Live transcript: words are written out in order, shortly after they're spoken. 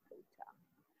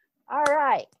All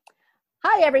right.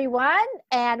 Hi, everyone,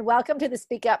 and welcome to the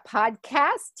Speak Up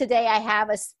podcast. Today I have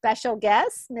a special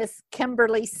guest, Miss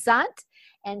Kimberly Sant,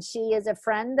 and she is a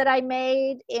friend that I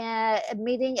made in a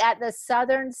meeting at the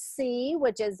Southern Sea,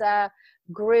 which is a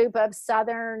group of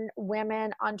Southern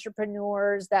women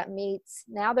entrepreneurs that meets.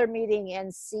 Now they're meeting in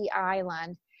Sea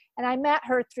Island, and I met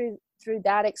her through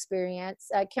that experience.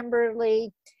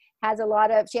 Kimberly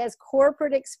she has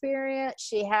corporate experience,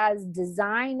 she has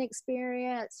design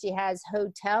experience, she has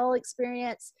hotel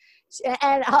experience.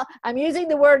 And I'm using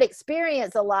the word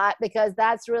experience a lot because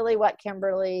that's really what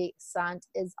Kimberly Sant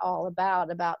is all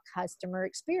about customer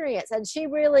experience. And she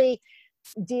really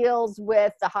deals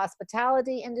with the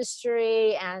hospitality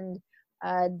industry and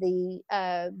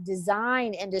the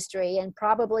design industry. And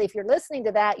probably if you're listening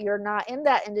to that, you're not in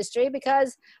that industry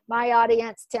because my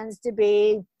audience tends to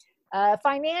be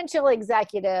financial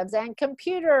executives and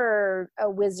computer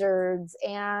wizards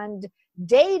and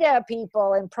data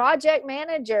people and project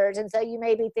managers. And so you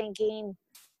may be thinking,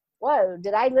 whoa,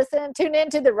 did I tune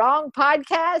into the wrong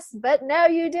podcast? But no,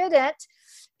 you didn't.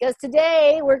 Because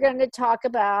today we're going to talk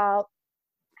about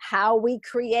how we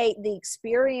create the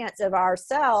experience of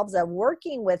ourselves, of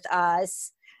working with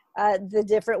us, the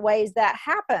different ways that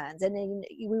happens. And then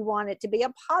we want it to be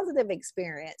a positive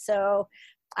experience. So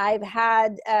I've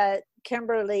had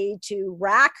Kimberly to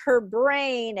rack her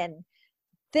brain and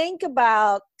think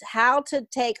about how to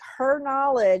take her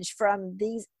knowledge from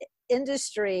these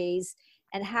industries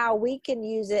and how we can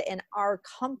use it in our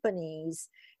companies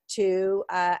to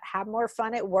have more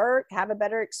fun at work, have a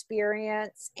better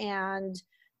experience, and,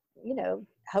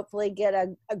 hopefully get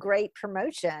a great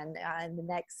promotion in the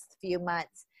next few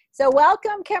months. So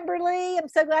welcome, Kimberly. I'm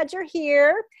so glad you're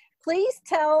here. Please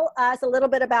tell us a little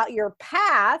bit about your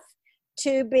path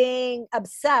to being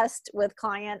obsessed with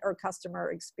client or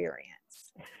customer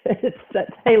experience.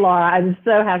 Hey, Laura, I'm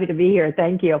so happy to be here.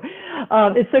 Thank you.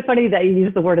 It's so funny that you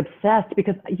use the word obsessed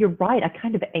because you're right. I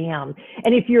kind of am.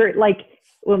 And if you're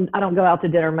I don't go out to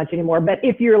dinner much anymore, but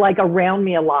if you're around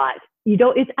me a lot, I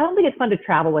don't think it's fun to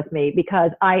travel with me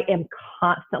because I am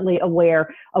constantly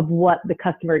aware of what the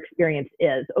customer experience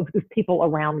is of the people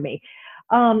around me.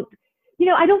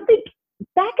 I don't think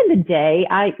back in the day,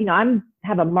 I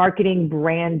have a marketing,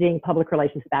 branding, public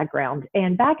relations background.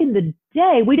 And back in the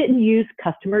day, we didn't use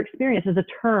customer experience as a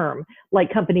term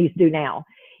like companies do now.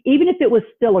 Even if it was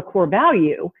still a core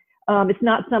value, it's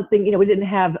not something, we didn't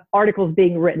have articles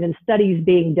being written and studies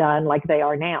being done like they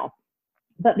are now.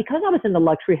 But because I was in the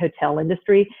luxury hotel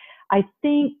industry, I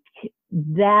think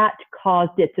that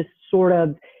caused it to sort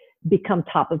of become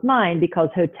top of mind because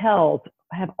hotels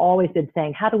have always been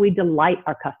saying, how do we delight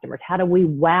our customers? How do we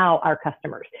wow our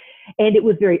customers? And it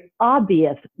was very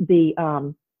obvious the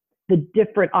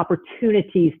different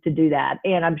opportunities to do that.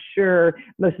 And I'm sure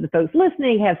most of the folks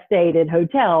listening have stayed in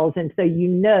hotels. And so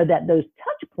that those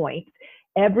touch points,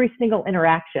 every single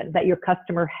interaction that your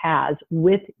customer has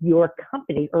with your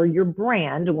company or your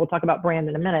brand, and we'll talk about brand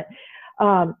in a minute,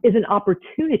 is an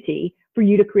opportunity for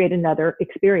you to create another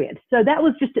experience. So that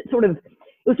was just it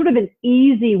was sort of an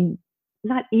easy,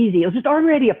 not easy, it was just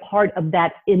already a part of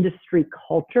that industry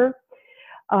culture.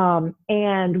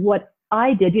 And what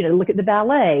I did, look at the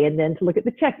valet and then to look at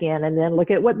the check-in and then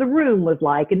look at what the room was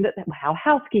like and how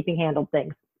housekeeping handled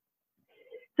things.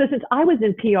 So since I was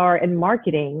in PR and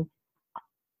marketing,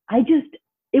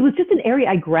 it was just an area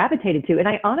I gravitated to. And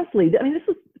I honestly, this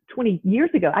was 20 years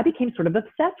ago, I became sort of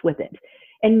obsessed with it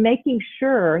and making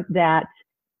sure that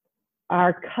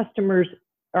our customers,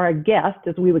 or our guests,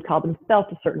 as we would call them, felt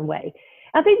a certain way.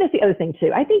 I think that's the other thing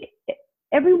too. I think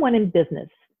everyone in business,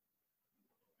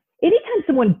 anytime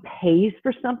someone pays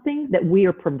for something that we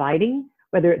are providing,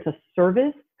 whether it's a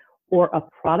service or a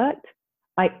product,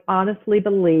 I honestly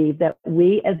believe that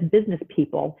we as business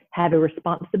people have a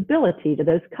responsibility to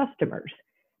those customers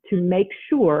to make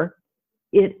sure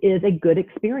it is a good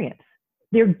experience.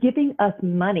 They're giving us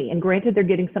money, and granted, they're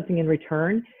getting something in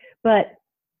return, but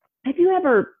have you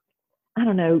ever,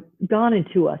 gone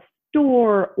into a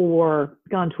store or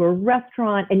gone to a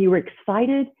restaurant and you were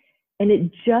excited and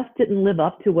it just didn't live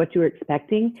up to what you were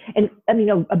expecting? And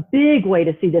a big way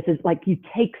to see this is you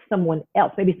take someone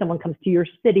else, maybe someone comes to your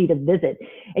city to visit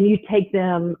and you take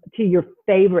them to your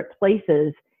favorite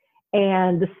places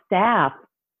and the staff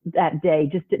that day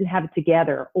just didn't have it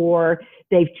together, or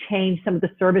they've changed some of the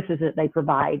services that they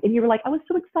provide. And you were like, I was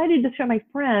so excited to show my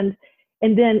friends,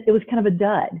 and then it was kind of a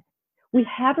dud. We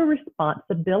have a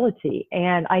responsibility.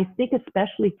 And I think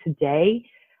especially today,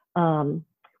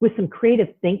 with some creative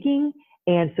thinking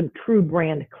and some true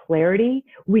brand clarity,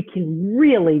 we can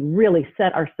really, really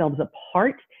set ourselves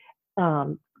apart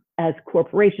as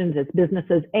corporations, as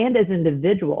businesses, and as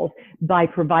individuals by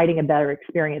providing a better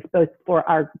experience, both for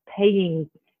our paying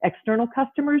external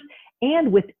customers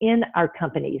and within our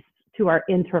companies to our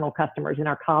internal customers and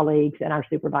our colleagues and our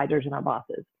supervisors and our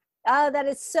bosses. Oh, that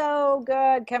is so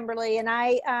good, Kimberly. And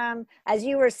I, as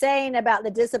you were saying about the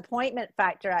disappointment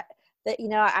factor, that, you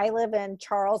know, I live in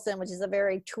Charleston, which is a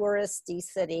very touristy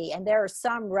city, and there are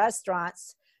some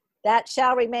restaurants that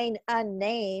shall remain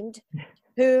unnamed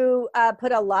who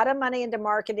put a lot of money into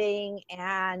marketing,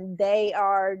 and they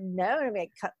are known. I mean,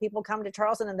 people come to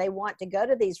Charleston and they want to go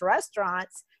to these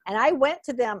restaurants. And I went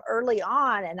to them early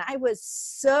on, and I was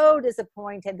so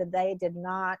disappointed that they did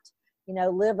not, you know,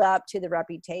 live up to the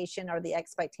reputation or the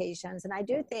expectations. And I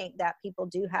do think that people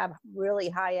do have really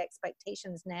high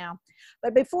expectations now.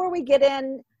 But before we get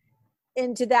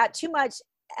into that too much,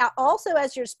 also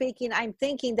as you're speaking, I'm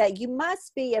thinking that you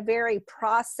must be a very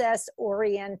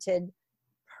process-oriented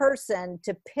person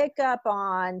to pick up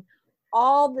on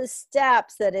all the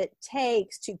steps that it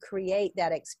takes to create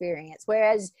that experience.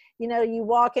 Whereas, you know, you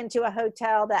walk into a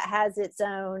hotel that has its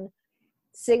own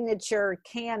signature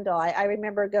candle. I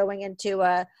remember going into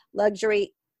a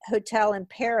luxury hotel in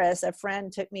Paris, a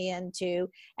friend took me into,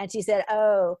 and she said,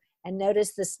 oh, and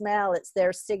notice the smell. It's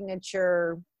their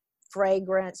signature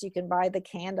fragrance. You can buy the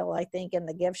candle, I think, in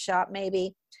the gift shop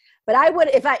maybe. But I would,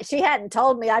 she hadn't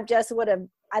told me, I just would have,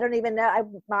 I don't even know, I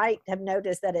might have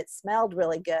noticed that it smelled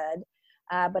really good,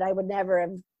 but I would never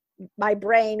have, my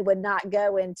brain would not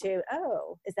go into,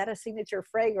 oh, is that a signature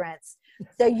fragrance?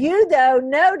 So you, though,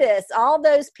 notice all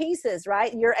those pieces,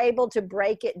 right? You're able to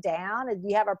break it down. And do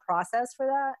you have a process for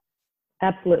that?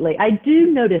 Absolutely. I do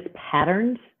notice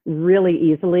patterns really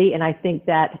easily, and I think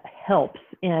that helps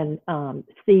in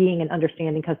seeing and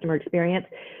understanding customer experience.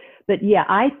 But yeah,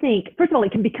 I think, first of all,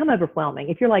 it can become overwhelming.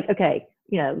 If you're like, okay,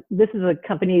 you know, this is a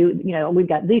company, you know, we've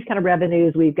got these kind of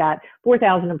revenues, we've got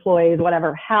 4,000 employees,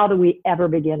 whatever. How do we ever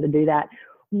begin to do that?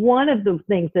 One of the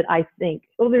things that I think,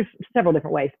 well, there's several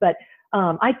different ways, but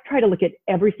I try to look at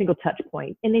every single touch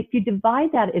point. And if you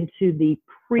divide that into the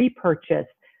pre-purchase,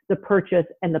 the purchase,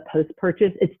 and the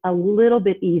post-purchase, it's a little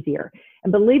bit easier.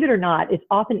 And believe it or not, it's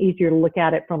often easier to look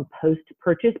at it from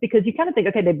post-purchase, because you kind of think,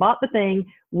 okay, they bought the thing,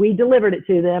 we delivered it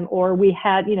to them, or we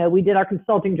had, you know, we did our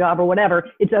consulting job or whatever,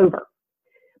 it's over.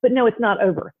 But no, it's not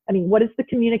over. I mean, what is the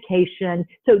communication?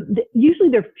 So usually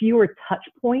there are fewer touch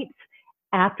points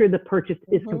after the purchase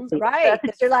is complete. Right,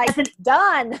 because you're like,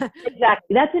 done.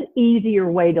 Exactly. That's an easier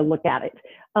way to look at it.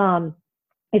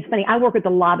 It's funny, I work with a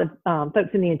lot of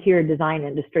folks in the interior design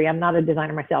industry. I'm not a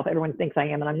designer myself. Everyone thinks I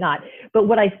am, and I'm not. But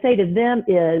what I say to them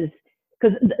is,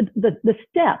 because the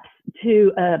steps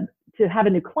to have a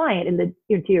new client in the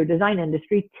interior design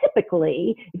industry,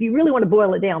 typically, if you really want to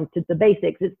boil it down to the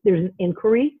basics, there's an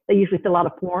inquiry. They usually fill out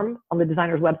a form on the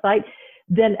designer's website.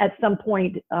 Then at some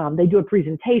point, they do a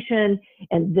presentation,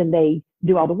 and then they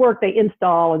do all the work, they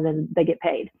install, and then they get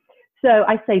paid. So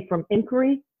I say from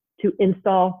inquiry to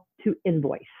install to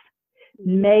invoice.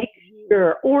 Make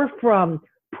sure, or from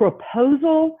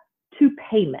proposal to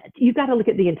payment. You've got to look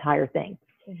at the entire thing.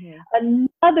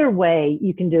 Another way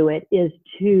you can do it is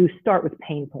to start with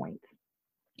pain points.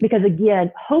 Because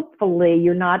again, hopefully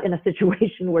you're not in a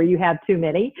situation where you have too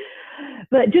many,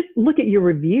 but just look at your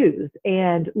reviews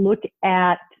and look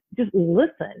at, just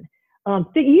listen.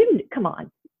 Come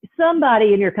on,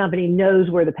 somebody in your company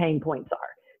knows where the pain points are.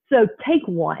 So take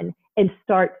one and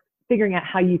start figuring out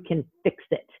how you can fix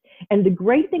it. And the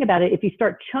great thing about it, if you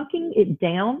start chunking it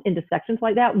down into sections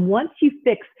like that, once you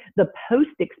fix the post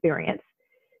experience,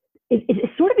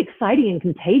 it's sort of exciting and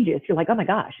contagious. You're like, oh my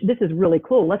gosh, this is really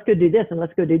cool. Let's go do this and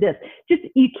let's go do this. Just,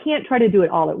 you can't try to do it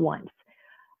all at once.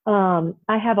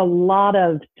 I have a lot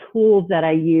of tools that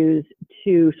I use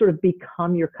to sort of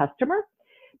become your customer,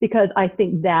 because I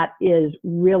think that is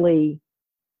really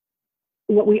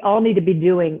what we all need to be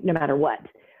doing no matter what.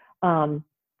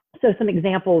 So some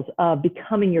examples of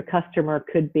becoming your customer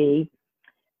could be,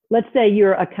 let's say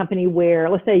you're a company where,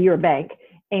 let's say you're a bank,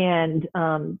 and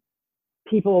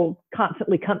people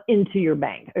constantly come into your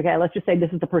bank. Okay, let's just say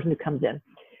this is the person who comes in.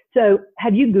 So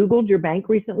have you Googled your bank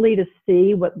recently to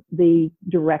see what the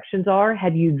directions are?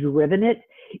 Have you driven it?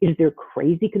 Is there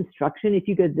crazy construction if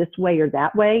you go this way or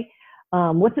that way?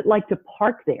 What's it like to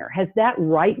park there? Has that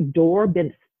right door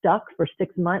been stuck for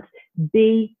 6 months?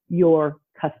 Be your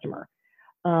customer.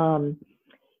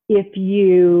 If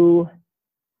you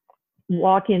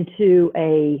walk into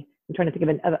I'm trying to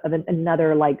think of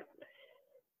another, like,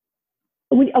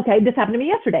 okay, this happened to me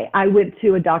yesterday. I went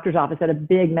to a doctor's office at a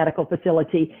big medical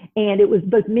facility, and it was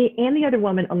both me and the other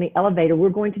woman on the elevator. We're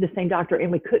going to the same doctor,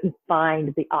 and we couldn't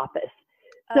find the office.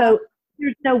 So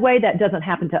there's no way that doesn't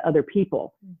happen to other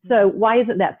people. So why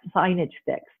isn't that signage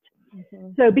fixed?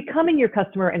 So becoming your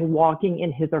customer and walking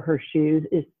in his or her shoes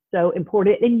is so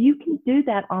important. And you can do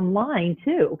that online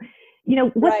too. You know,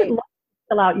 what's it like to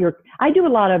fill out I do a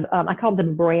lot of, I call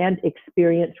them brand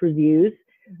experience reviews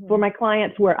for my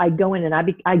clients, where I go in and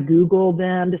I Google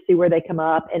them to see where they come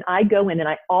up. And I go in and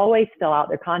I always fill out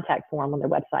their contact form on their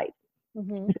website.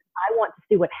 I want to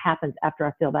see what happens after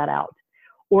I fill that out.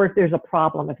 Or if there's a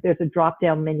problem, if there's a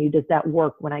drop-down menu, does that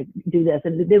work when I do this?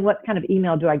 And then what kind of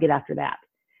email do I get after that?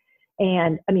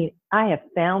 And I mean, I have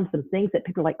found some things that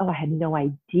people are like, oh, I had no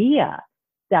idea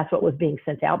that's what was being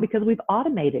sent out, because we've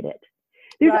automated it.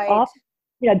 There's often,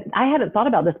 you know, I hadn't thought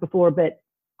about this before, but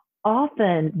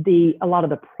often a lot of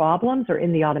the problems are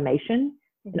in the automation.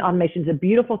 And automation is a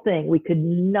beautiful thing. We could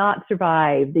not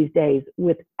survive these days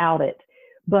without it.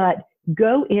 But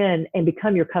go in and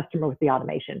become your customer with the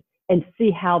automation and see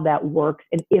how that works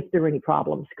and if there are any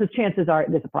problems, because chances are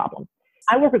there's a problem.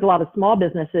 I work with a lot of small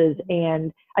businesses,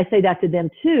 and I say that to them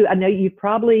too. I know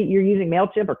you're using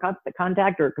MailChimp or Constant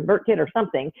Contact or ConvertKit or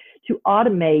something to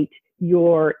automate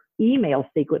your email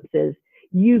sequences.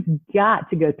 You've got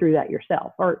to go through that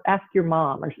yourself, or ask your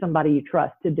mom or somebody you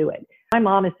trust to do it. My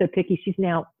mom is so picky. She's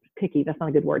now picky. That's not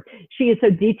a good word. She is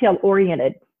so detail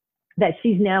oriented that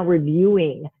she's now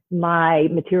reviewing my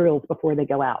materials before they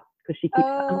go out, because she keeps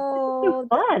so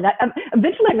fun.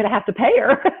 Eventually I'm going to have to pay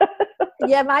her.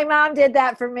 Yeah, my mom did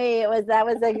that for me. That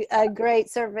was a great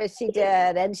service she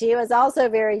did. And she was also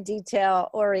very detail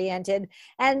oriented.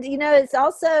 And, you know, it's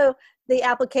also the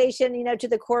application, you know, to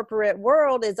the corporate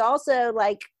world is also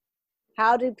like,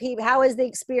 how is the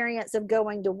experience of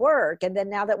going to work? And then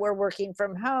now that we're working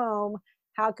from home,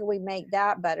 how can we make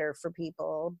that better for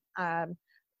people?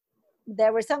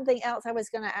 There was something else I was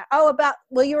going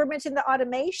to, you were mentioning the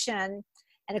automation.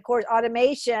 And of course,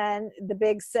 automation, the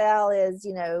big sell is,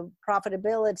 you know,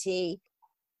 profitability.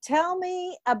 Tell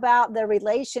me about the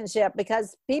relationship,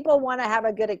 because people want to have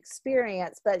a good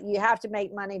experience, but you have to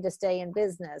make money to stay in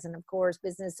business. And of course,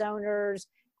 business owners,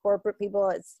 corporate people,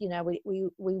 it's, you know,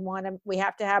 we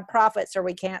have to have profits or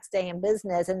we can't stay in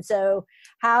business. And so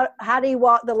how do you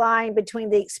walk the line between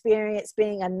the experience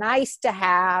being a nice to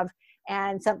have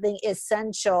and something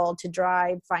essential to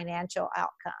drive financial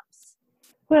outcomes?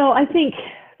 Well, I think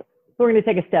we're going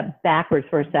to take a step backwards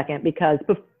for a second, because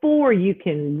before you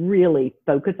can really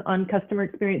focus on customer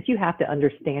experience, you have to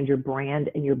understand your brand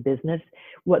and your business,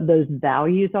 what those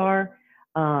values are,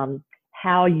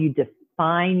 how you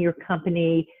define your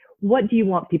company, what do you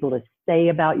want people to say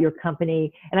about your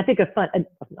company. And I think I don't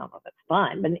know if it's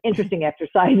fun, but an interesting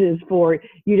exercise is for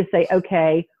you to say,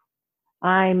 okay,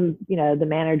 I'm, you know, the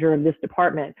manager of this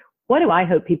department. What do I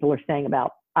hope people are saying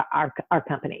about our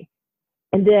company?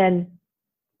 And then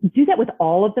do that with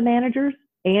all of the managers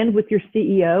and with your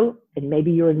CEO and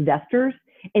maybe your investors,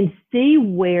 and see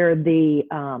where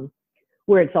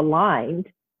where it's aligned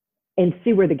and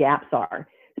see where the gaps are.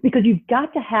 Because you've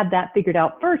got to have that figured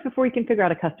out first before you can figure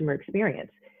out a customer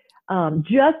experience.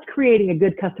 Just creating a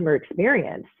good customer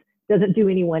experience doesn't do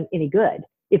anyone any good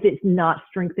if it's not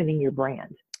strengthening your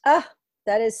brand.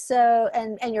 That is so,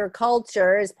 and your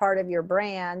culture is part of your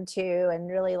brand too, and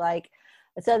really like,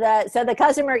 so the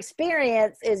customer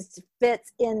experience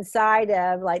fits inside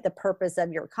of like the purpose of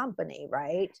your company,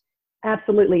 right?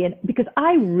 Absolutely. And because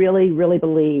I really, really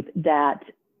believe that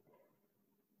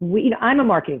I'm a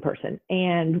marketing person.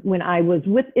 And when I was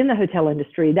in the hotel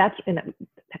industry,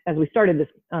 as we started this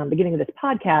beginning of this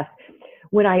podcast,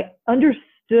 when I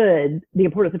understood the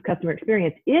importance of customer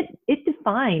experience, it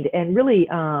defined and really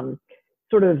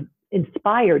sort of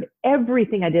inspired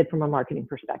everything I did from a marketing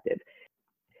perspective.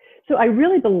 So I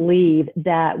really believe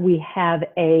that we have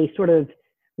a sort of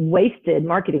wasted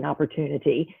marketing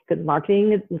opportunity, because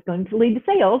marketing is going to lead to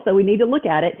sales. So we need to look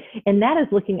at it. And that is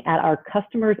looking at our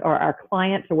customers or our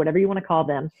clients or whatever you want to call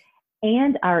them,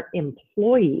 and our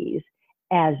employees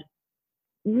as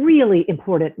really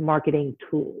important marketing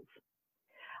tools.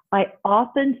 I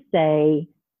often say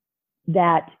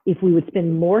that if we would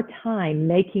spend more time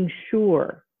making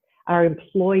sure our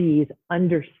employees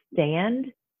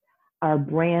understand our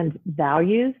brand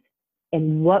values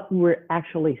and what we're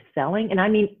actually selling, and I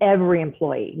mean every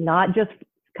employee, not just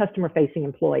customer-facing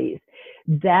employees,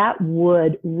 that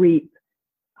would reap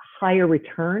higher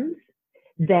returns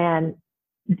than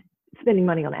spending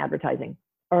money on advertising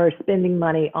or spending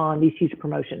money on these huge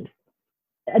promotions.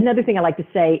 Another thing I like to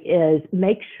say is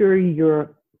make sure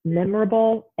you're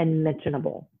memorable and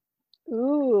mentionable.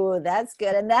 Ooh, that's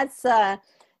good. And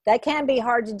that can be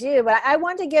hard to do, but I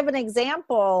want to give an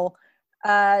example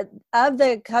of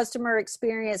the customer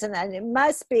experience, and it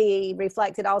must be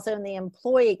reflected also in the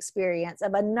employee experience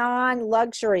of a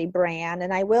non-luxury brand.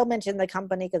 And I will mention the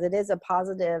company because it is a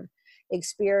positive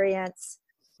experience.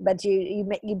 But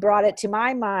you brought it to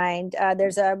my mind.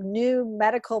 There's a new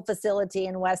medical facility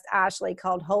in West Ashley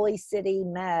called Holy City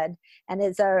Med, and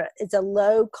it's a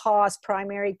low cost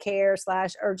primary care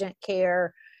 / urgent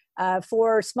care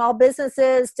for small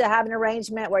businesses to have an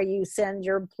arrangement where you send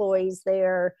your employees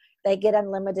there. They get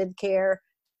unlimited care,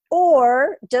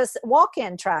 or just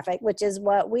walk-in traffic, which is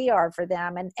what we are for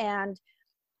them. And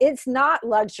it's not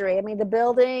luxury. I mean, the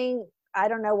building, I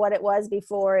don't know what it was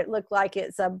before. It looked like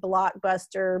it's a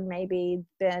Blockbuster, maybe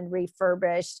been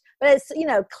refurbished, but it's,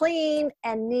 clean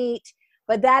and neat.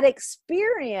 But that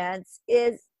experience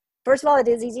is, first of all, it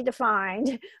is easy to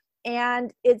find,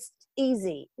 and it's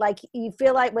easy. Like, you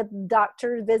feel like with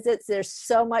doctor visits, there's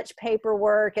so much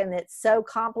paperwork and it's so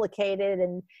complicated,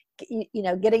 and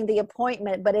getting the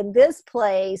appointment. But in this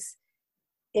place,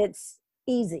 it's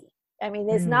easy. I mean,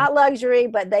 it's not luxury,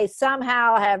 but they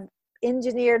somehow have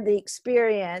engineered the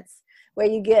experience where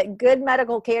you get good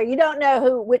medical care. You don't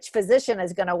know which physician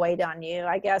is going to wait on you.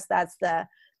 I guess that's the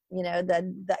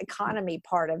economy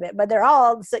part of it. But they're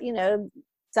all,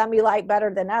 some you like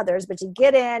better than others, but you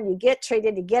get in, you get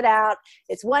treated, you get out.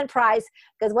 It's one price.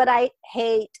 Because what I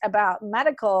hate about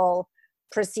medical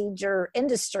procedure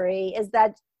industry is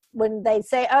that when they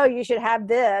say, oh, you should have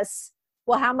this,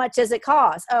 well, how much does it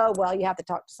cost? Oh, well, you have to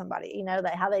talk to somebody,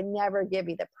 how they never give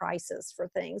you the prices for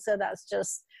things. So that's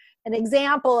just an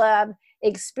example of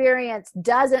experience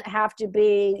doesn't have to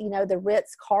be, the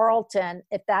Ritz-Carlton,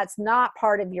 if that's not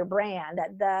part of your brand.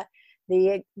 That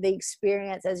the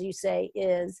experience, as you say,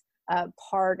 is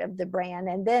part of the brand.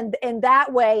 And then in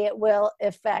that way, it will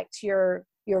affect your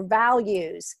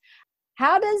values.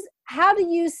 How do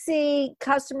you see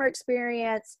customer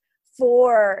experience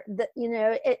for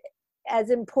it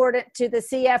as important to the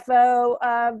CFO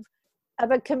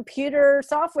of a computer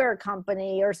software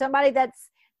company, or somebody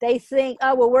they think,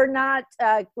 oh, well, we're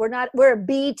a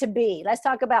B2B. Let's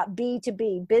talk about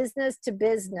B2B, business to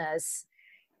business.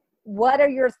 What are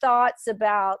your thoughts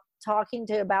about talking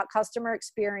about customer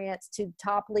experience to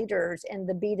top leaders in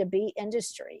the B2B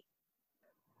industry?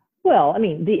 Well, I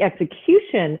mean, the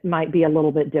execution might be a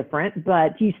little bit different,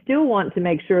 but you still want to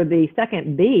make sure the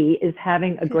second B is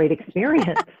having a great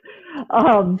experience.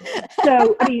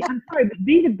 So, I mean, I'm sorry, but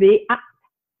B2B,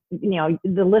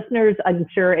 the listeners, I'm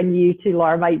sure, and you too,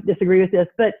 Laura, might disagree with this,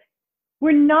 but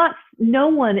no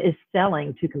one is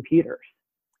selling to computers.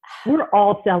 We're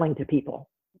all selling to people.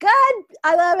 Good.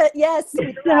 I love it. Yes.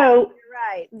 You're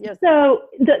right. Yes. So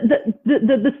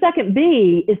the second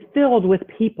B is filled with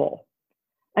people.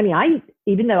 I mean,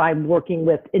 even though I'm working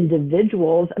with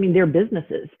individuals, I mean, they're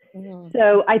businesses. Mm-hmm.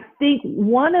 So I think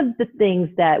one of the things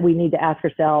that we need to ask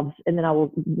ourselves, and then I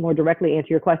will more directly answer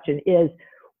your question, is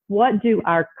what do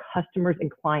our customers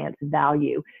and clients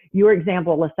value? Your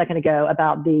example a second ago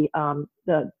about the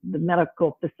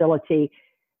medical facility,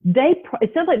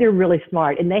 it sounds like they're really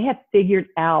smart, and they have figured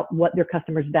out what their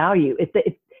customers value. If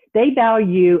they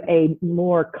value a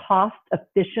more cost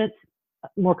efficient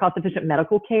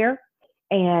medical care,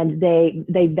 and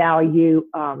they value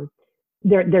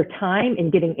their time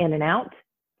in getting in and out.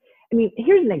 I mean,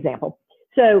 here's an example.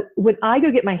 So when I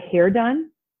go get my hair done,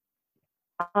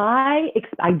 I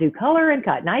do color and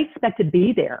cut, and I expect to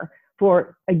be there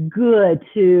for a good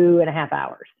 2.5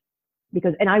 hours.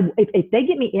 If they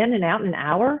get me in and out in an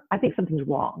hour, I think something's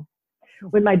wrong.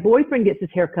 When my boyfriend gets his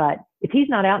hair cut, if he's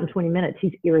not out in 20 minutes,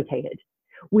 he's irritated.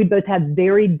 We both have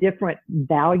very different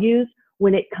values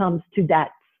when it comes to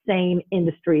that same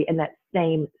industry and that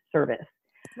same service.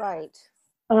 Right.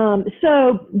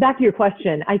 So back to your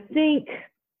question, I think,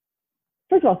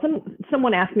 first of all,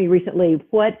 someone asked me recently,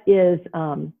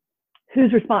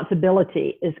 whose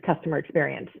responsibility is customer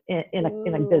experience in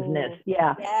a business?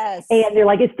 Yeah. Yes. And they're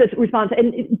like, it's the response.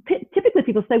 And typically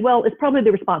people say, well, it's probably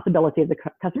the responsibility of the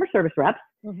customer service reps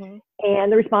mm-hmm.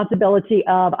 and the responsibility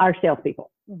of our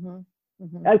salespeople. Mm-hmm.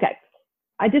 Mm-hmm. Okay.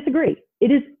 I disagree. It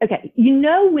is, okay.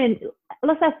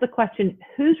 Let's ask the question,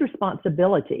 whose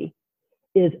responsibility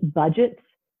is budgets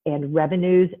and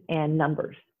revenues and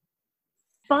numbers?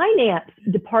 Finance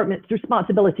department's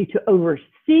responsibility to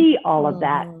oversee all of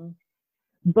that.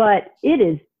 But it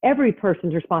is every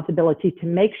person's responsibility to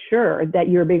make sure that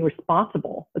you're being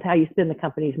responsible with how you spend the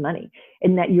company's money,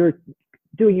 and that you're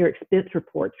doing your expense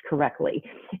reports correctly,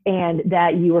 and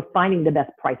that you are finding the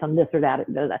best price on this or that,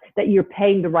 that you're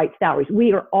paying the right salaries.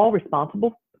 We are all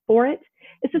responsible for it.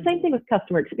 It's the same thing with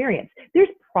customer experience. There's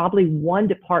probably one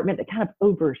department that kind of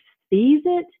oversees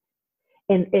it,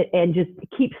 and just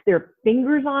keeps their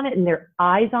fingers on it and their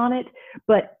eyes on it,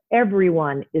 but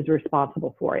everyone is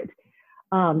responsible for it.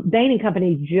 Bain &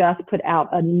 Company just put out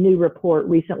a new report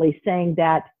recently saying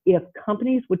that if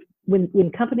companies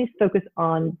when companies focus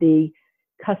on the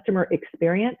customer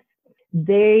experience,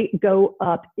 they go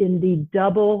up in the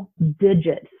double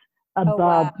digits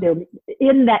above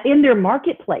in their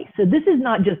marketplace. So this is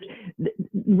not just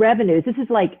revenues. This is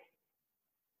like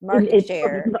market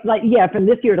share. Like, from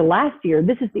this year to last year,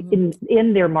 this is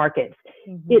in their markets.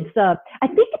 It's I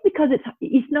think it's because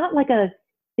it's not like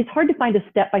it's hard to find a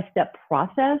step-by-step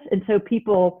process. And so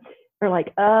people are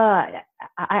like, I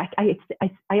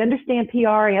understand PR,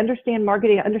 I understand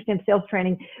marketing, I understand sales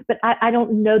training, but I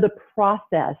don't know the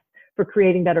process for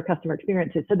creating better customer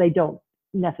experiences. So they don't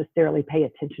necessarily pay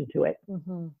attention to it.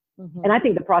 And I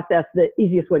think the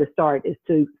easiest way to start is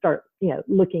to start,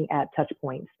 looking at touch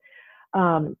points.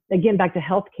 Again, back to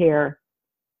healthcare,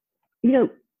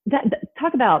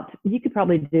 talk about, you could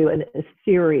probably do a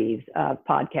series of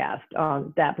podcasts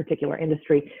on that particular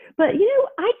industry. But,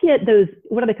 I get those,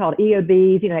 what are they called?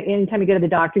 EOBs. Anytime you go to the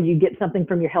doctor, you get something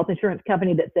from your health insurance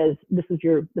company that says, this is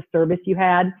the service you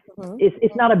had.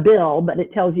 It's not a bill, but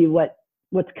it tells you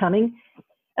what's coming.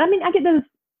 I mean, I get those,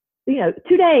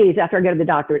 2 days after I go to the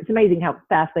doctor. It's amazing how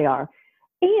fast they are.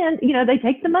 And, they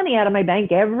take the money out of my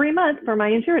bank every month for my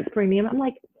insurance premium. I'm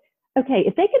like, okay,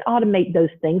 if they can automate those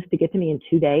things to get to me in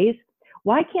 2 days,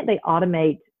 why can't they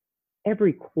automate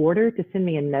every quarter to send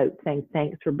me a note saying,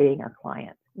 thanks for being our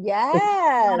client? Yes.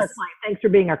 Not our client, thanks for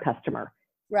being our customer.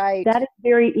 Right. That is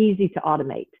very easy to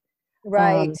automate.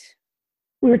 Right.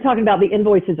 We were talking about the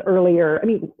invoices earlier. I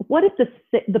mean, what if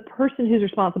the person who's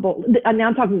responsible, and now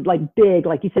I'm talking like big,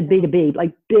 like you said, B2B,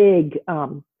 like big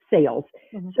sales.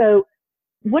 So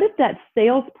what if that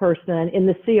salesperson in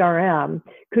the CRM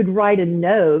could write a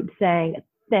note saying,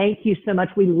 thank you so much.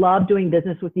 We love doing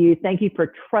business with you. Thank you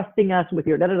for trusting us with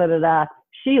your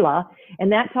Sheila.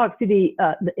 And that talks to the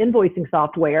invoicing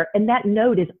software. And that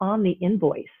note is on the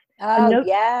invoice. Oh,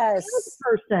 yes.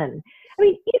 Salesperson. I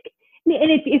mean,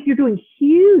 if you're doing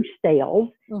huge sales,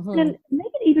 then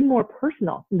make it even more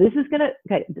personal. This is going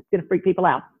to freak people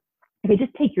out. Okay,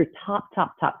 just take your top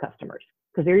customers,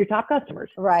 because they're your top customers.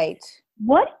 Right.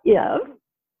 What if,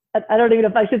 I don't even know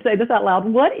if I should say this out loud,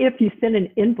 what if you send an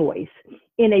invoice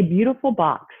in a beautiful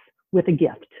box with a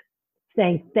gift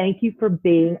saying, thank you for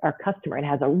being our customer? It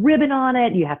has a ribbon on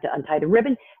it. You have to untie the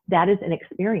ribbon. That is an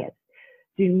experience.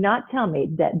 Do not tell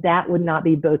me that would not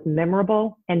be both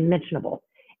memorable and mentionable.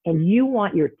 And you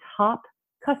want your top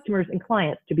customers and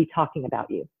clients to be talking about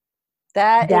you.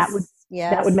 That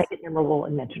would make it memorable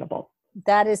and mentionable.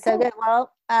 That is so good.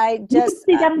 Well, I just you can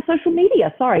see that on social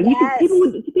media. Sorry, yes. People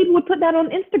would put that on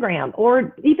Instagram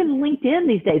or even LinkedIn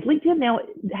these days. LinkedIn now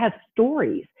has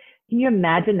stories. Can you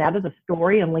imagine that as a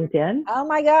story on LinkedIn? Oh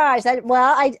my gosh!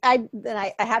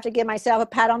 I have to give myself a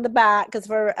pat on the back because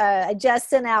I just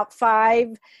sent out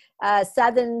 5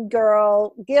 Southern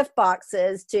Girl gift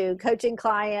boxes to coaching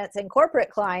clients and corporate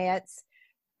clients,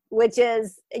 which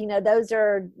is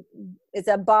it's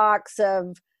a box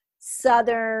of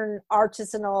Southern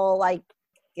artisanal,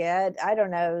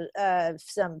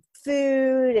 some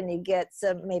food, and you get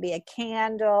maybe a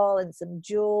candle and some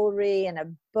jewelry and a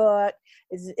book.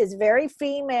 It's very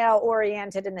female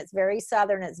oriented, and it's very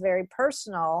Southern. It's very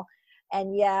personal.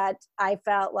 And yet I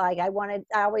felt like I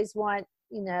always want,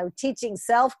 teaching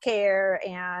self-care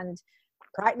and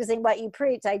practicing what you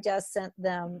preach. I just sent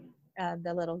them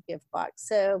the little gift box.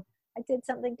 So I did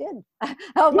something good.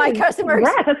 My customers.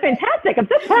 Congrats, that's fantastic. I'm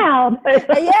so proud.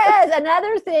 Yes.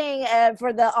 Another thing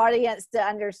for the audience to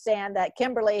understand that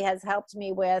Kimberly has helped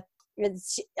me with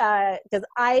is because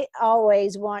I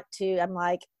always want to, I'm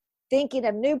like thinking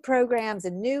of new programs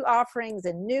and new offerings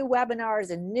and new webinars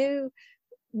and new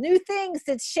things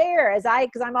to share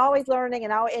because I'm always learning.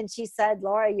 And she said,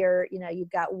 Laura,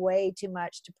 you've got way too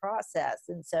much to process.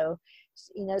 And so,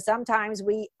 sometimes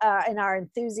we, in our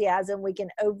enthusiasm, we can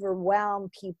overwhelm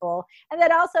people. And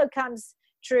that also comes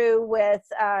true with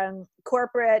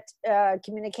corporate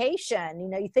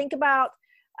communication. You think about,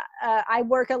 I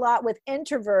work a lot with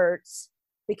introverts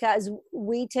because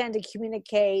we tend to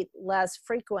communicate less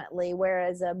frequently,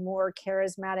 whereas a more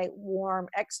charismatic, warm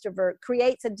extrovert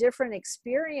creates a different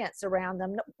experience around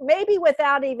them, maybe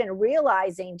without even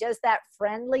realizing, just that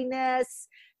friendliness,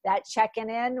 that checking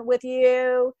in with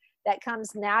you, that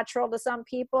comes natural to some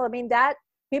people. I mean, that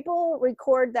people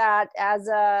record that as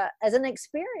an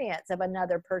experience of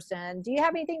another person. Do you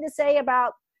have anything to say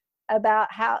about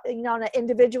how, on an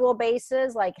individual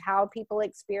basis, like how people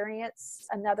experience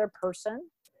another person?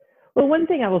 Well, one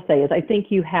thing I will say is I think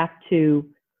you have to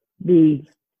be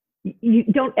you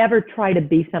don't ever try to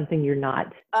be something you're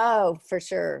not. Oh, for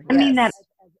sure. I mean that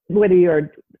Yes. whether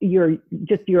you're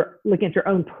looking at your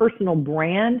own personal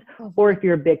brand or if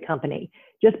you're a big company.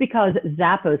 Just because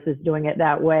Zappos is doing it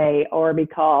that way, or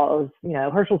because,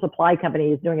 Herschel Supply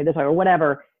Company is doing it this way, or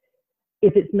whatever,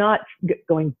 if it's not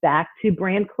going back to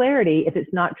brand clarity, if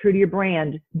it's not true to your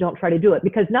brand, don't try to do it,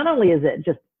 because not only is it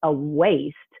just a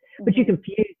waste, but you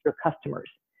confuse your customers.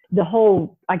 Maybe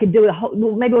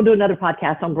we'll do another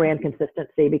podcast on brand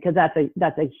consistency, because that's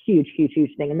a huge, huge,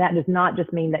 huge thing. And that does not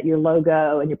just mean that your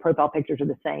logo and your profile pictures are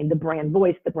the same, the brand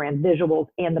voice, the brand visuals,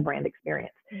 and the brand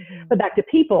experience. But back to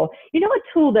people, a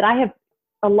tool that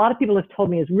a lot of people have told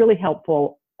me is really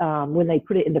helpful when they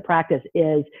put it into practice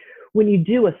is when you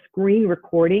do a screen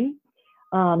recording.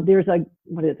 There's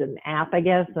an app, I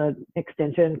guess, an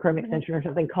extension, Chrome extension or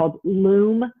something called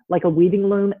Loom, like a weaving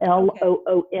loom,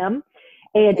 Loom.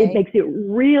 And it makes it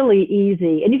really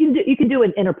easy. And you can do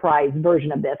an enterprise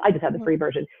version of this. I just have the free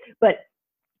version, but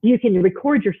you can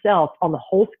record yourself on the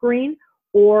whole screen,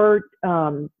 or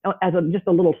as just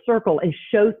a little circle, and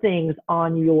show things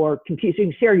on your computer. So you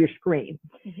can share your screen.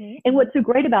 And what's so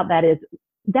great about that is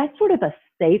that's sort of a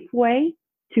safe way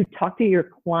to talk to your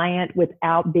client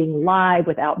without being live,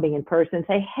 without being in person.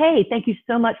 Say, hey, thank you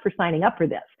so much for signing up for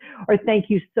this, or thank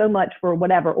you so much for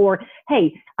whatever, or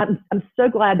hey, I'm so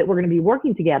glad that we're going to be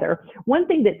working together. One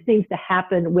thing that seems to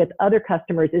happen with other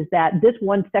customers is that this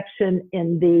one section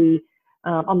in the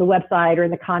on the website or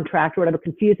in the contract or whatever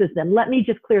confuses them. Let me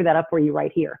just clear that up for you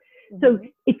right here. So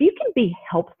if you can be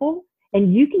helpful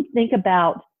and you can think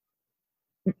about,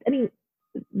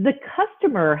 the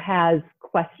customer has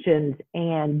questions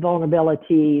and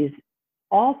vulnerabilities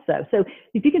also. So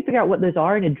if you can figure out what those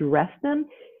are and address them,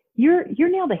 you're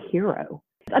now the hero.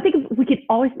 I think we could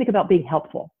always think about being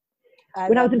helpful.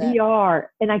 When I was in PR,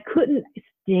 and I couldn't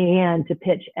stand to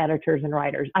pitch editors and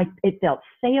writers, it felt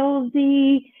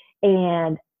salesy.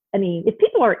 And if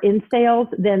people are in sales,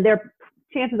 then their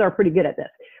chances are pretty good at this.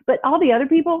 But all the other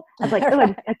people, I was like,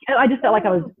 I just felt like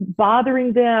I was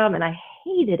bothering them, and I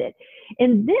hated it.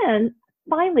 And then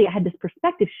finally, I had this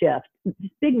perspective shift,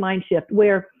 this big mind shift,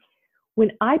 where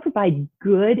when I provide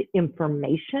good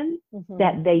information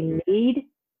that they need,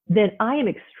 then I am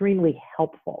extremely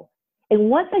helpful. And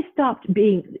once I stopped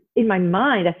being in my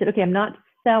mind, I said, okay, I'm not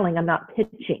selling, I'm not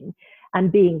pitching, I'm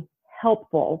being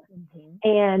helpful.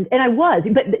 And I was,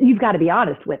 but you've got to be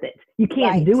honest with it. You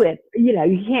can't do it, you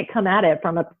can't come at it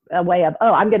from a way of,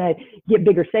 oh, I'm going to get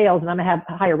bigger sales and I'm going to have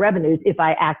higher revenues if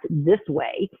I act this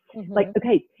way. Like,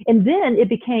 okay. And then it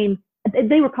became,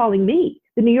 they were calling me.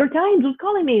 The New York Times was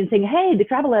calling me and saying, hey, the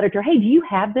travel editor, hey, do you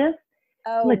have this?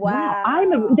 Oh, like, wow.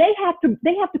 They have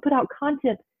to put out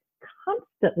content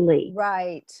constantly.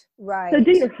 Right. So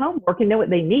do your homework and know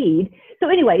what they need. So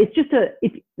anyway, it's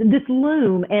this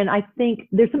Loom, and I think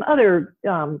there's some other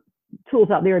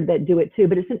tools out there that do it too,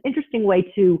 but it's an interesting way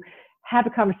to have a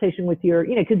conversation with your,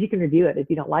 because you can review it. If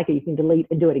you don't like it, you can delete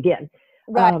and do it again.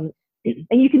 Right. And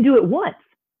you can do it once.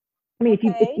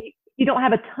 If you don't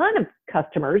have a ton of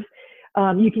customers,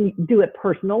 you can do it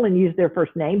personal and use their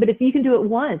first name. But if you can do it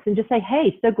once and just say,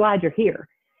 hey, so glad you're here.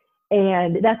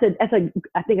 And I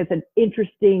think it's an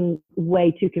interesting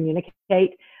way to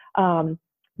communicate.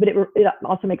 But it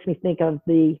also makes me think of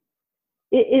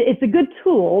it's a good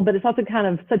tool, but it's also kind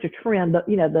of such a trend that,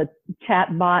 the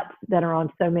chat bots that are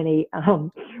on so many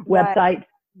websites.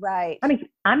 Right.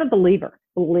 I'm a believer,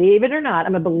 believe it or not,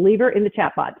 I'm a believer in the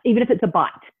chat bots, even if it's a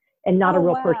bot and not a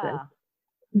real person.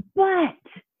 But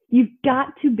you've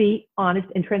got to be honest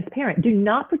and transparent. Do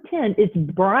not pretend it's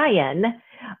Brian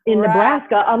in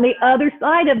Nebraska on the other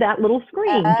side of that little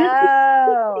screen.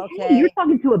 Hey, you're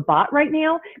talking to a bot right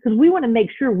now, because we want to make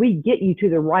sure we get you to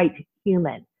the right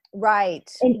human. Right.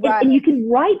 And you can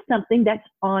write something that's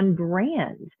on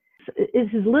brand.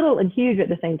 It's little and huge at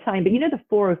the same time. But the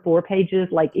 404 pages,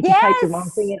 like if you type the wrong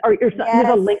thing in, or there's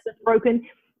a link that's broken,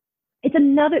 that's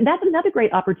another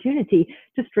great opportunity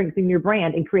to strengthen your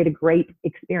brand and create a great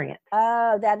experience.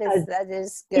 Oh, that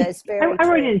is good. It's very I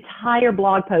wrote an entire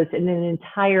blog post and an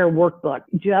entire workbook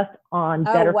just on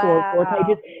better 404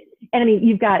 pages. And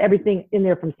you've got everything in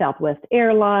there from Southwest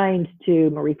Airlines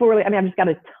to Marie Forleo. I've just got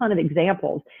a ton of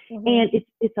examples. And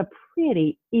it's a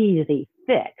pretty easy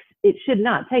fix. It should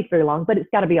not take very long, but it's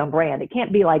got to be on brand. It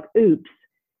can't be like, oops,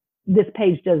 this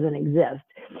page doesn't exist.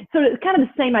 So it's kind of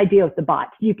the same idea with the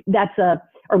bots.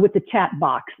 Or with the chat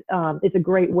box. It's a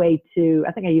great way to,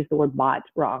 I think I used the word bots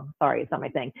wrong. Sorry, it's not my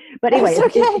thing. But anyway,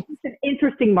 it's an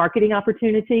interesting marketing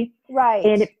opportunity. Right.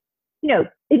 And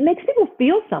it makes people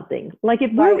feel something. Like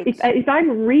if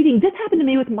I'm reading, this happened to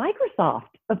me with Microsoft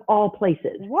of all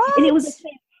places. What? And it was a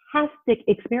fantastic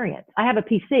experience. I have a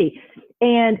PC,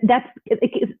 and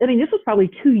I mean, this was probably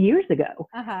 2 years ago.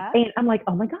 And I'm like,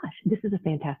 oh my gosh, this is a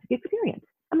fantastic experience.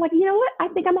 I'm like, you know what? I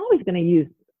think I'm always going to use,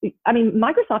 I mean,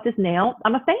 Microsoft is now,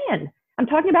 I'm a fan. I'm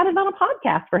talking about it on a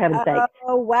podcast, for heaven's sake.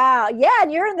 Oh, wow. Yeah.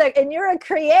 And you're a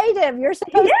creative. You're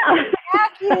supposed to be a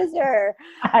Mac user.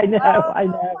 I know.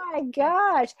 Oh my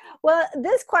gosh. Well,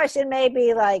 this question may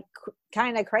be like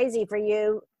kind of crazy for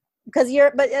you because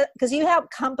you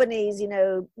help companies,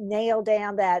 nail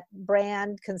down that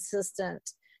brand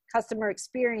consistent customer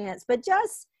experience, but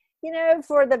just,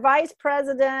 for the vice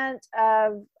president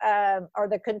of, or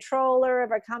the controller of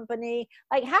a company,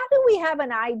 like how do we have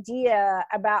an idea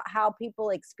about how people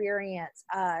experience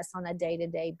us on a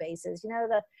day-to-day basis?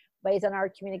 Based on our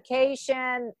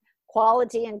communication,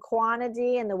 quality and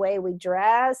quantity, and the way we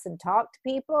dress and talk to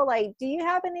people. Like, do you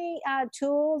have any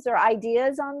tools or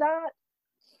ideas on that?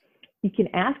 You can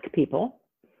ask people.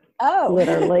 Oh,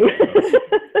 literally.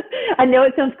 I know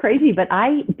it sounds crazy, but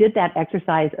I did that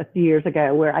exercise a few years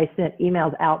ago where I sent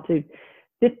emails out to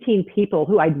 15 people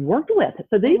who I'd worked with.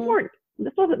 So these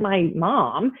this wasn't my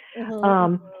mom.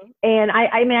 And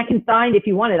I mean, I can find, if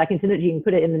you want it, I can send it to you and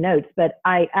put it in the notes. But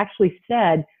I actually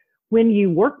said, when you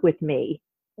work with me,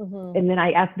 and then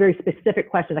I asked very specific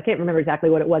questions. I can't remember exactly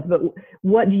what it was, but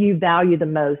what do you value the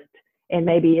most? And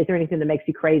maybe, is there anything that makes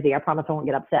you crazy? I promise I won't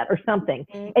get upset or something.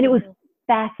 And it was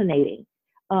fascinating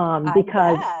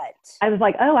because I was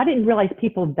like, oh, I didn't realize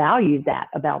people valued that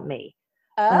about me.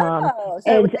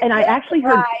 So and I actually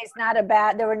heard, not a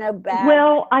bad, there were no bad.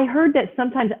 Well, I heard that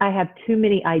sometimes I have too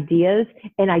many ideas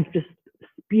and I just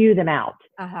spew them out.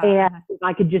 And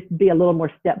I could just be a little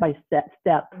more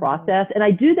step-by-step process. And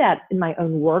I do that in my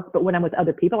own work, but when I'm with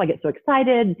other people, I get so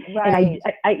excited. And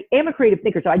I am a creative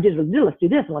thinker, so I just, let's do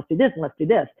this, and let's do this, and let's do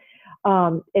this.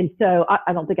 And so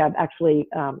I don't think I've actually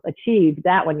achieved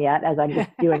that one yet, as I'm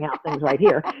just spewing out things right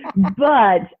here.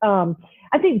 But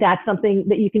I think that's something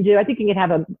that you can do. I think you can have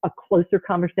a closer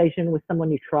conversation with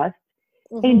someone you trust,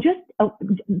 and just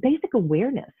basic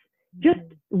awareness. Just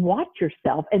watch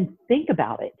yourself and think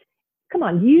about it. Come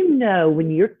on,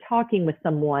 when you're talking with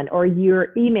someone or you're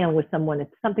emailing with someone, if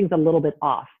something's a little bit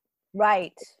off.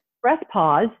 Right. Press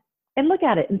pause and look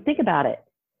at it and think about it.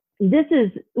 This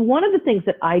is one of the things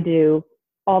that I do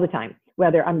all the time,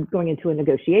 whether I'm going into a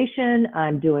negotiation,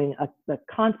 I'm doing a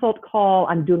consult call,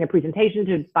 I'm doing a presentation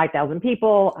to 5,000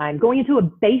 people, I'm going into a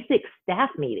basic staff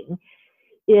meeting,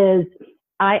 is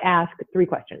I ask 3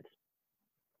 questions.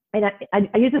 And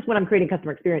I use this when I'm creating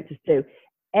customer experiences too.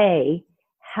 A,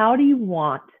 how do you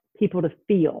want people to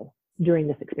feel during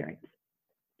this experience?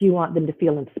 Do you want them to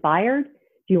feel inspired?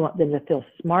 Do you want them to feel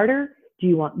smarter? Do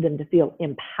you want them to feel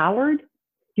empowered?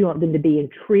 Do you want them to be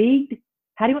intrigued?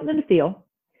 How do you want them to feel?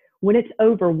 When it's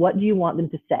over, what do you want them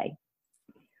to say?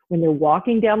 When they're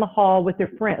walking down the hall with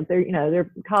their friend, their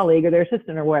colleague or their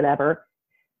assistant or whatever,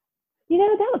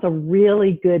 that was a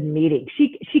really good meeting.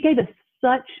 She gave us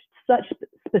such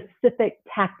specific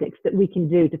tactics that we can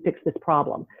do to fix this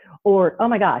problem. Or, oh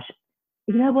my gosh,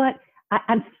 you know what?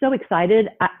 I'm so excited.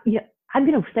 I'm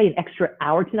going to stay an extra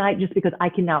hour tonight just because I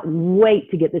cannot wait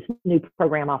to get this new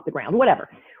program off the ground, whatever.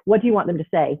 What do you want them to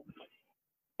say?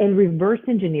 And reverse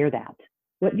engineer that.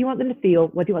 What do you want them to feel?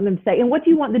 What do you want them to say? And what do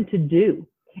you want them to do?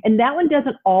 And that one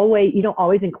you don't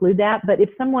always include that, but if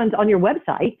someone's on your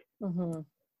website,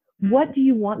 what do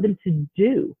you want them to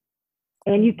do?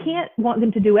 And you can't want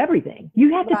them to do everything.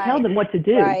 You have to tell them what to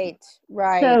do.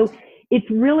 Right. So it's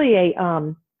really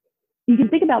you can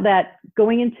think about that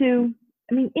going into,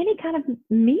 any kind of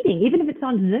meeting, even if it's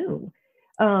on Zoom.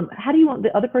 How do you want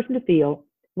the other person to feel?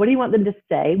 What do you want them to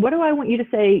say? What do I want you to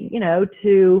say,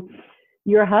 to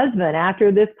your husband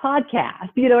after this podcast?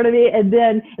 You know what I mean?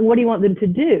 And what do you want them to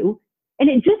do? And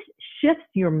it just shifts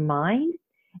your mind.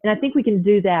 And I think we can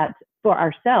do that for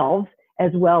ourselves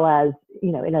as well as,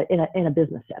 in a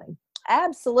business setting.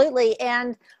 Absolutely.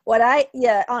 And I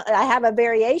have a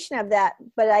variation of that,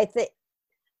 but I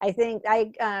think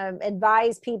I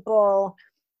advise people,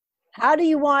 how do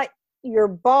you want your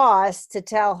boss to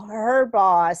tell her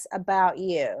boss about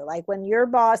you? Like when your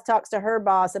boss talks to her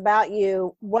boss about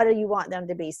you, what do you want them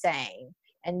to be saying?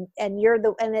 And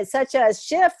it's such a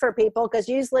shift for people, because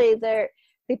usually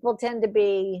people tend to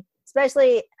be,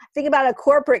 especially think about a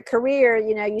corporate career,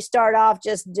 you start off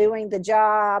just doing the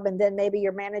job, and then maybe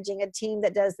you're managing a team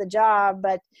that does the job,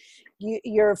 but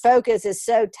your focus is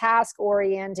so task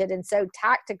oriented and so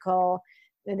tactical.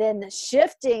 And then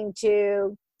shifting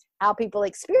to how people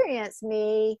experience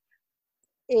me,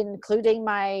 including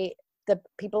the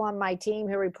people on my team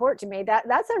who report to me,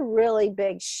 that's a really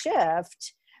big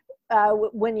shift.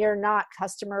 when you're not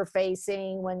customer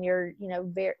facing, when you're,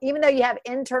 even though you have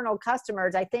internal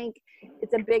customers, I think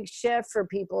it's a big shift for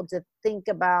people to think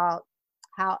about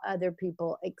how other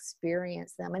people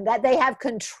experience them and that they have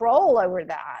control over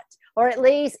that, or at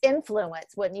least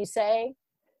influence, wouldn't you say?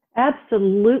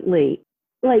 Absolutely.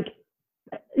 Like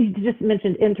you just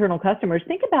mentioned internal customers.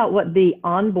 Think about what the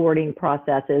onboarding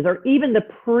process is, or even the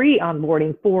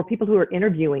pre-onboarding for people who are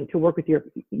interviewing to work with your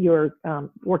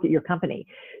work at your company.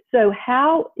 So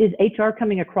how is HR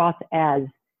coming across as,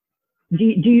 do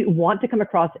you want to come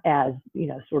across as,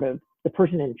 sort of the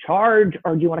person in charge,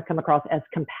 or do you want to come across as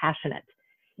compassionate?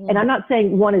 And I'm not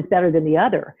saying one is better than the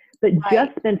other, but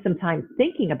just spend some time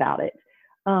thinking about it,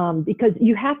 because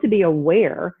you have to be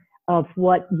aware of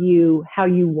how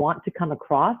you want to come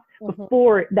across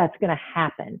before that's going to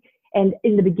happen. And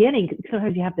in the beginning,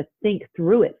 sometimes you have to think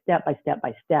through it step by step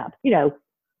by step.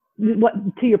 What,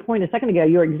 to your point a second ago,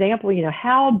 your example,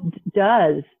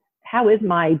 how is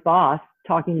my boss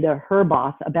talking to her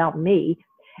boss about me,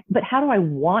 but how do I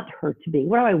want her to be?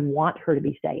 What do I want her to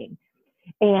be saying?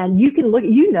 And you can look,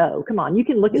 you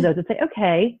can look at those and say,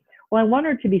 okay, well, I want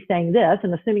her to be saying this,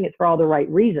 and assuming it's for all the right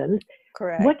reasons.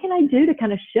 Correct. What can I do to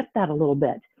kind of shift that a little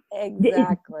bit?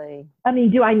 Exactly.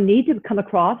 Do I need to come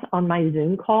across on my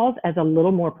Zoom calls as a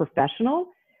little more professional?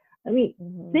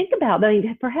 Think about,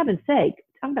 for heaven's sake,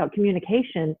 talk about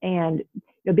communication and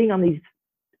being on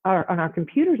our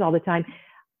computers all the time.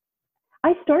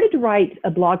 I started to write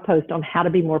a blog post on how to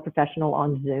be more professional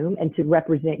on Zoom and to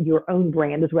represent your own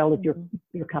brand as well as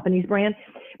your company's brand.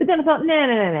 But then I thought,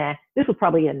 no. This was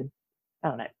probably in,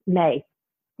 May.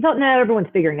 I thought, no, everyone's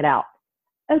figuring it out.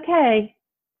 Okay,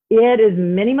 it is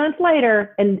many months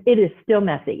later and it is still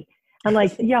messy. I'm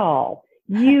like, y'all,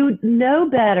 you know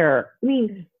better.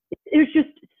 There's just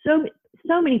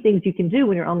so many things you can do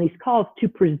when you're on these calls to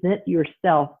present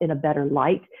yourself in a better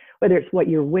light, whether it's what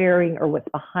you're wearing or what's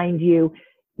behind you.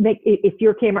 If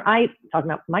your camera,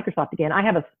 talking about Microsoft again, I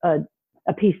have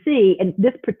a PC, and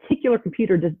this particular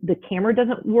computer, the camera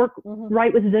doesn't work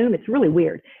right with Zoom. It's really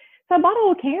weird. So I bought a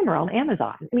little camera on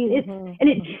Amazon. And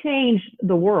it changed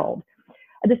the world.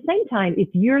 At the same time, if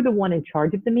you're the one in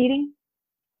charge of the meeting,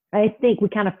 I think we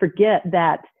kind of forget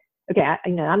that, okay,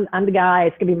 I'm the guy,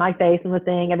 it's gonna be my face on the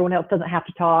thing. Everyone else doesn't have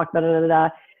to talk, blah, blah, blah, blah.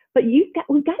 But we've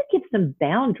got to give some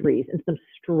boundaries and some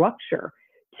structure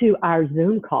to our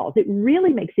Zoom calls. It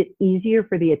really makes it easier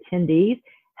for the attendees.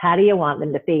 How do you want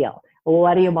them to feel?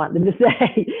 What do you want them to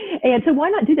say? And so why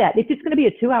not do that? If it's going to be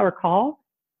a 2-hour call,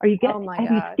 have you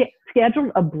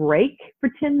scheduled a break for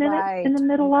 10 minutes in the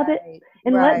middle of it?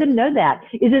 And let them know that.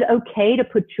 Is it okay to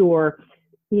put your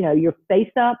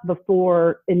face up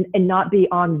before and not be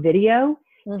on video?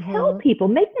 Tell people,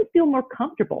 make them feel more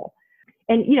comfortable.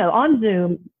 And, on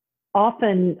Zoom,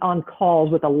 often on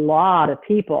calls with a lot of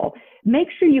people, make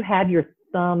sure you have your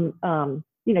thumb,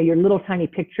 your little tiny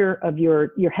picture of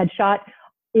your headshot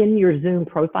in your Zoom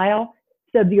profile.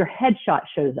 So your headshot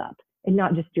shows up and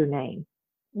not just your name.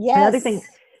 Yes.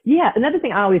 Another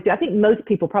thing I always do, I think most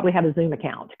people probably have a Zoom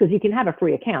account because you can have a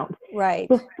free account. Right.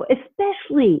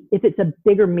 Especially if it's a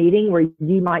bigger meeting where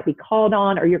you might be called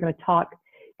on or you're going to talk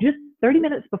just 30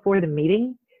 minutes before the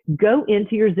meeting. Go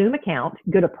into your Zoom account,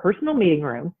 go to personal meeting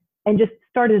room, and just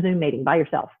start a Zoom meeting by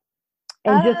yourself.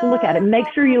 And just look at it. Make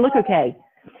sure you look okay.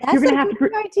 That's You're going to have to.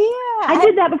 Idea. I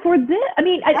did that before this.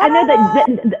 I know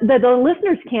that the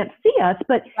listeners can't see us,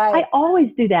 but I always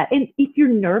do that. And if you're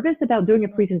nervous about doing a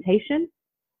presentation,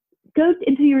 go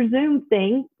into your Zoom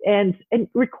thing and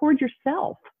record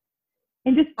yourself.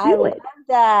 And just do it.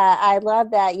 I love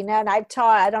that. And I've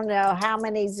taught, I don't know how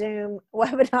many Zoom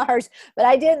webinars, but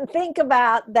I didn't think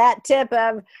about that tip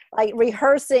of like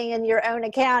rehearsing in your own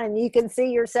account, and you can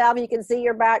see yourself, you can see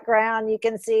your background, you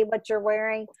can see what you're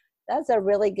wearing. That's a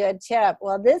really good tip.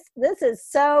 Well, this is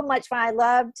so much fun. I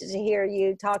love to hear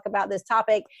you talk about this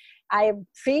topic. I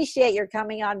appreciate your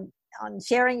coming on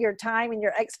sharing your time and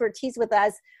your expertise with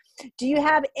us. Do you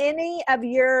have any of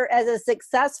as a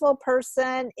successful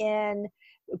person in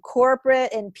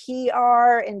corporate and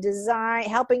PR and design,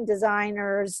 helping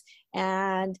designers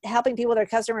and helping people with their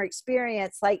customer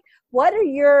experience, like what are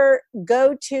your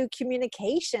go-to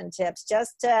communication tips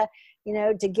just to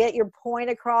get your point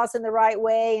across in the right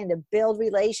way and to build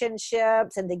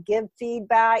relationships and to give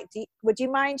feedback? Would you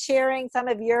mind sharing some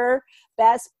of your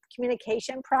best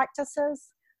communication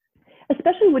practices?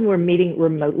 Especially when we're meeting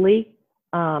remotely,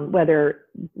 whether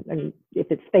if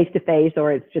it's face-to-face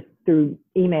or it's just through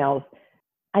emails.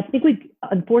 I think we've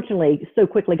unfortunately so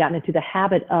quickly gotten into the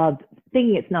habit of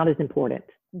thinking it's not as important.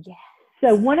 Yes.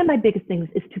 So one of my biggest things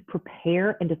is to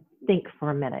prepare and to think for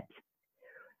a minute.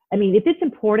 If it's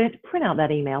important, print out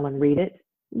that email and read it.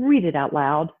 read it out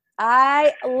loud.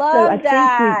 I love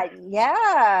that.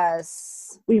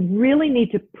 Yes. We really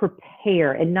need to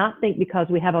prepare and not think because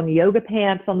we have on yoga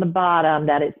pants on the bottom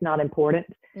that it's not important.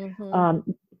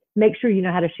 Mm-hmm. Make sure you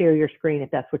know how to share your screen if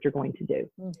that's what you're going to do.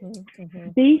 Mm-hmm. Mm-hmm.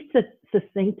 Be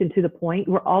succinct and to the point.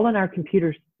 We're all on our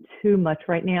computers too much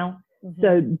right now. Mm-hmm.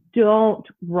 So don't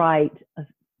write a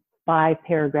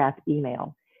 5-paragraph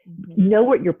email. Mm-hmm. Know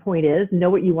what your point is, know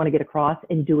what you want to get across,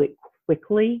 and do it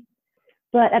quickly.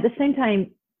 But at the same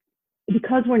time,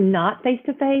 because we're not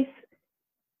face-to-face,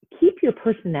 keep your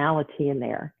personality in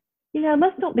there.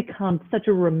 Let's not become such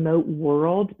a remote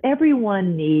world.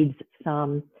 Everyone needs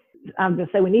some, I'm going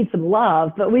to say we need some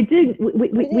love, but we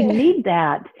need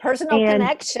that. Personal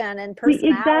connection and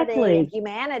personality and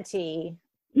humanity.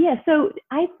 Yeah, so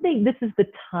I think this is the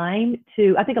time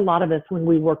I think a lot of us, when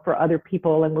we work for other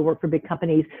people and we work for big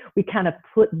companies, we kind of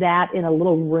put that in a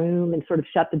little room and sort of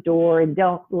shut the door and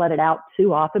don't let it out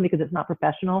too often because it's not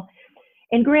professional.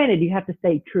 And granted, you have to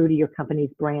stay true to your company's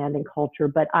brand and culture,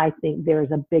 but I think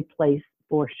there's a big place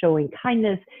for showing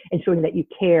kindness and showing that you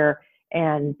care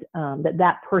and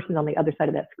that person on the other side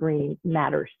of that screen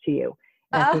matters to you.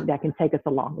 And I think that can take us a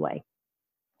long way.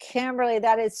 Kimberly,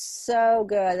 that is so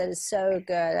good. That is so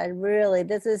good. I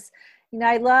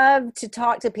love to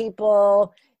talk to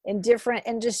people in different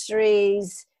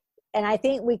industries. And I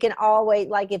think we can always,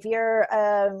 like if you're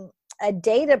a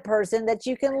data person, that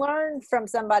you can learn from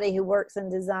somebody who works in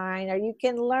design, or you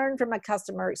can learn from a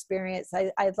customer experience.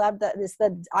 I love that.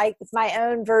 It's my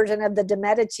own version of the De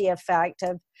Medici effect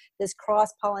of this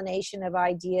cross-pollination of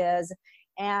ideas.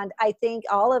 And I think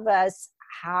all of us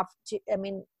have to,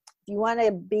 if you want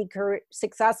to be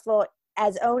successful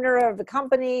as owner of a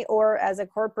company or as a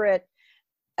corporate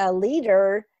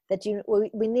leader, that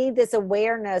we need this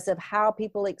awareness of how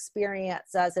people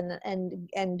experience us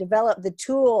and develop the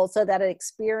tools so that an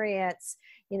experience,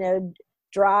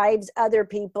 drives other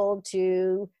people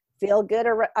to feel good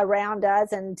around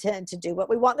us and to do what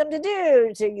we want them to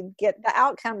do, to get the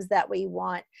outcomes that we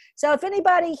want. So if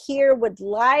anybody here would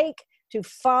like to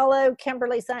follow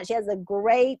Kimberly Sunt, she has a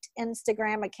great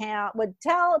Instagram account. Would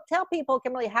tell people,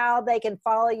 Kimberly, how they can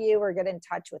follow you or get in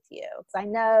touch with you. Because I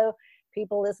know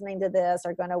people listening to this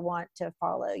are going to want to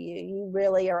follow you. You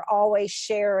really are always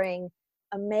sharing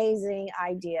amazing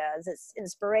ideas. It's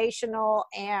inspirational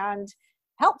and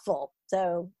helpful.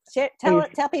 So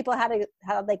tell people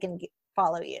how they can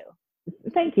follow you.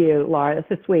 Thank you, Laura. That's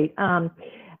so sweet.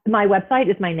 My website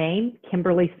is my name,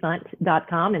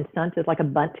 KimberlySunt.com, and Sunt is like a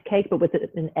bundt cake, but with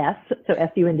an S, so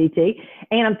S-U-N-D-T.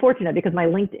 And I'm fortunate because my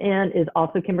LinkedIn is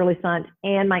also Kimberly Sunt,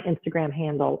 and my Instagram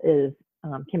handle is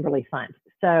Kimberly Sunt.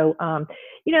 So,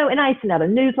 and I send out a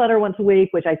newsletter once a week,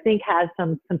 which I think has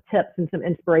some tips and some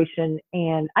inspiration.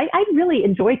 And I really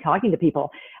enjoy talking to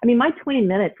people. My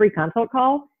 20-minute free consult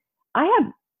call,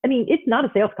 it's not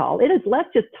a sales call. It is, let's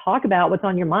just talk about what's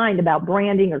on your mind about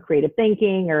branding or creative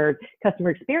thinking or customer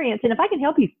experience. And if I can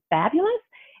help you, fabulous.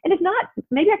 And if not,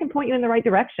 maybe I can point you in the right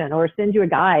direction or send you a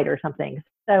guide or something.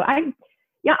 So I'm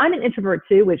an introvert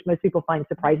too, which most people find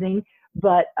surprising,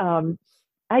 but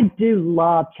I do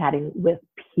love chatting with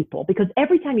people, because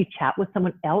every time you chat with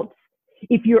someone else,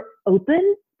 if you're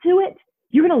open to it,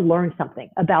 you're going to learn something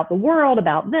about the world,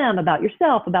 about them, about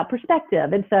yourself, about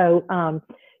perspective. And so,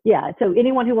 so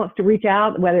anyone who wants to reach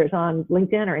out, whether it's on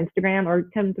LinkedIn or Instagram or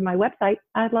come to my website,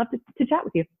 I'd love to chat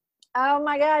with you. Oh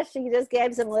my gosh, you just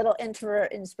gave some little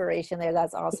introvert inspiration there.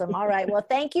 That's awesome. All right. Well,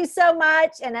 thank you so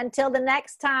much. And until the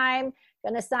next time,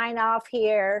 going to sign off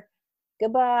here.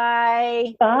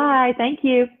 Goodbye. Bye. Thank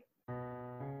you.